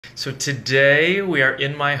So today we are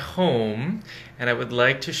in my home and I would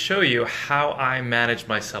like to show you how I manage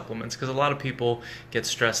my supplements, because a lot of people get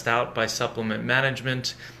stressed out by supplement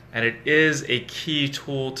management, and it is a key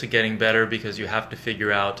tool to getting better because you have to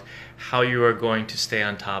figure out how you are going to stay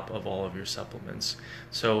on top of all of your supplements.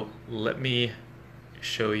 So let me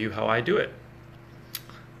show you how I do it.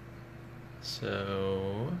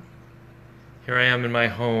 So here I am in my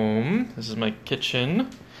home. This is my kitchen.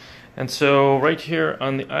 And so right here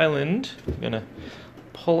on the island, I'm gonna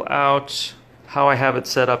pull out how I have it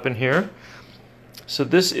set up in here. So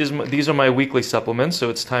these are my weekly supplements, so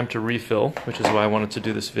it's time to refill, which is why I wanted to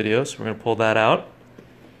do this video. So we're gonna pull that out.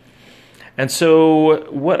 And so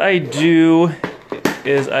what I do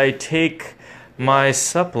is I take my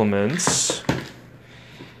supplements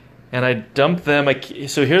and I dump them.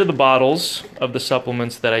 So here are the bottles of the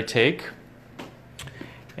supplements that I take.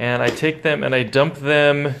 And I take them and I dump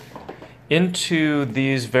them into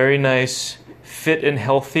these very nice Fit and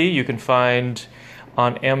Healthy, you can find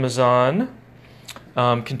on Amazon,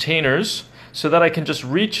 containers, so that I can just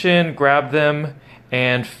reach in, grab them,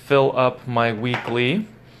 and fill up my weekly.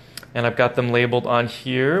 And I've got them labeled on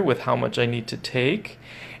here with how much I need to take.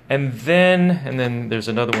 And then there's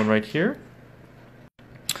another one right here.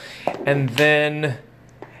 And then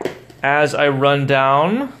as I run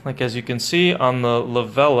down, like as you can see on the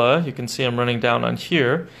lavella, you can see I'm running down on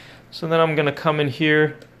here. So then I'm gonna come in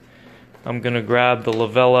here, I'm gonna grab the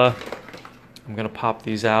lavella, I'm gonna pop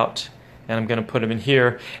these out, and I'm gonna put them in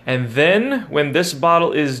here. And then when this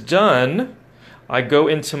bottle is done, I go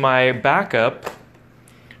into my backup,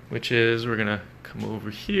 which is, we're gonna come over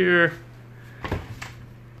here.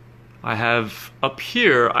 Up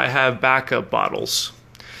here, I have backup bottles.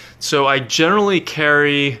 So I generally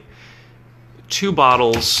carry 2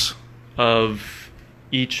 bottles of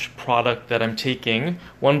each product that I'm taking.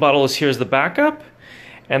 One bottle is here as the backup,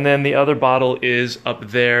 and then the other bottle is up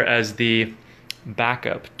there as the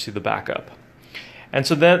backup to the backup. And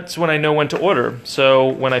so that's when I know when to order. So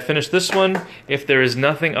when I finish this one, if there is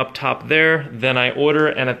nothing up top there, then I order,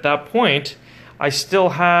 and at that point, I still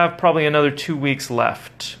have probably another 2 weeks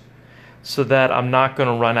left so that I'm not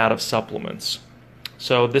gonna run out of supplements.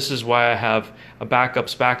 So this is why I have a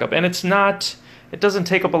backup's backup, and it doesn't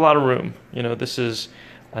take up a lot of room. You know, this is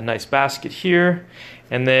a nice basket here,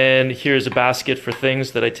 and then here's a basket for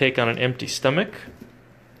things that I take on an empty stomach.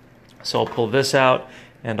 So I'll pull this out,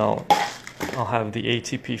 and I'll have the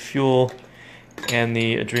ATP fuel and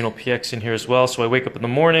the adrenal PX in here as well. So I wake up in the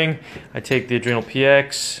morning, I take the adrenal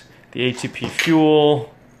PX, the ATP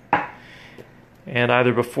fuel, and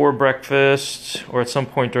either before breakfast or at some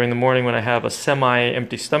point during the morning when I have a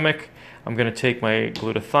semi-empty stomach, I'm going to take my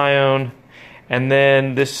glutathione. And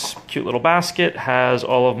then this cute little basket has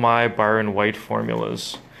all of my Byron White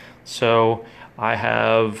formulas. So I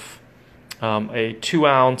have a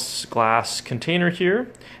 2-ounce glass container here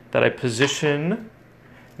that I position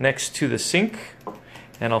next to the sink,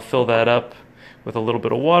 and I'll fill that up with a little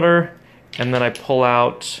bit of water, and then I pull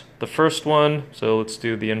out the first one. So let's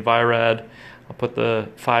do the Envirad. I'll put the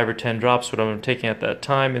 5 or 10 drops, what I'm taking at that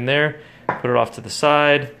time, in there, put it off to the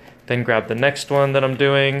side, then grab the next one that I'm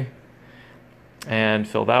doing, and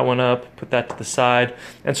fill that one up, put that to the side.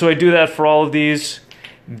 And so I do that for all of these.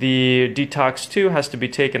 The Detox 2 has to be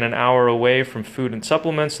taken an hour away from food and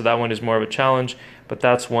supplements, so that one is more of a challenge, but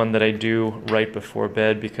that's one that I do right before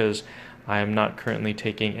bed because I am not currently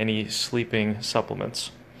taking any sleeping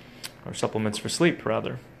supplements, or supplements for sleep,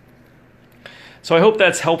 rather. So I hope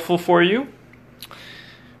that's helpful for you.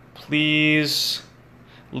 Please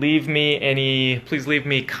leave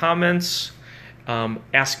me comments.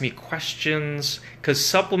 Ask me questions, because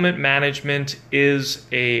supplement management is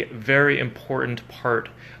a very important part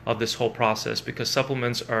of this whole process, because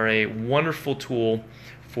supplements are a wonderful tool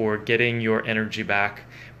for getting your energy back,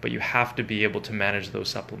 but you have to be able to manage those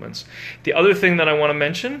supplements. The other thing that I want to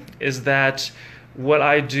mention is that what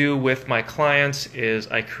I do with my clients is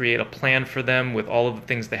I create a plan for them with all of the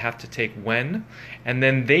things they have to take when, and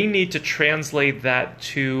then they need to translate that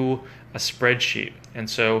to a spreadsheet. And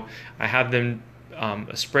so I have them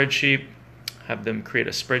have them create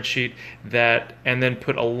a spreadsheet and then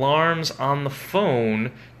put alarms on the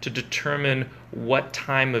phone to determine what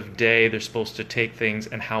time of day they're supposed to take things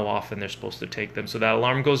and how often they're supposed to take them. So that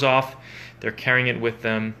alarm goes off, they're carrying it with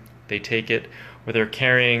them, they take it, or they're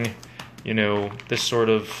carrying, you know, this sort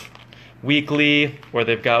of weekly, or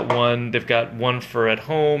they've got one for at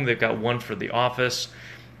home, they've got one for the office.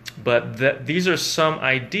 But these are some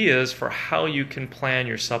ideas for how you can plan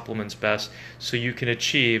your supplements best so you can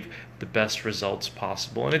achieve the best results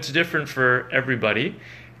possible. And it's different for everybody,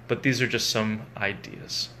 but these are just some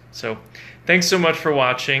ideas. So thanks so much for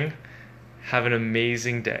watching. Have an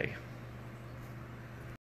amazing day.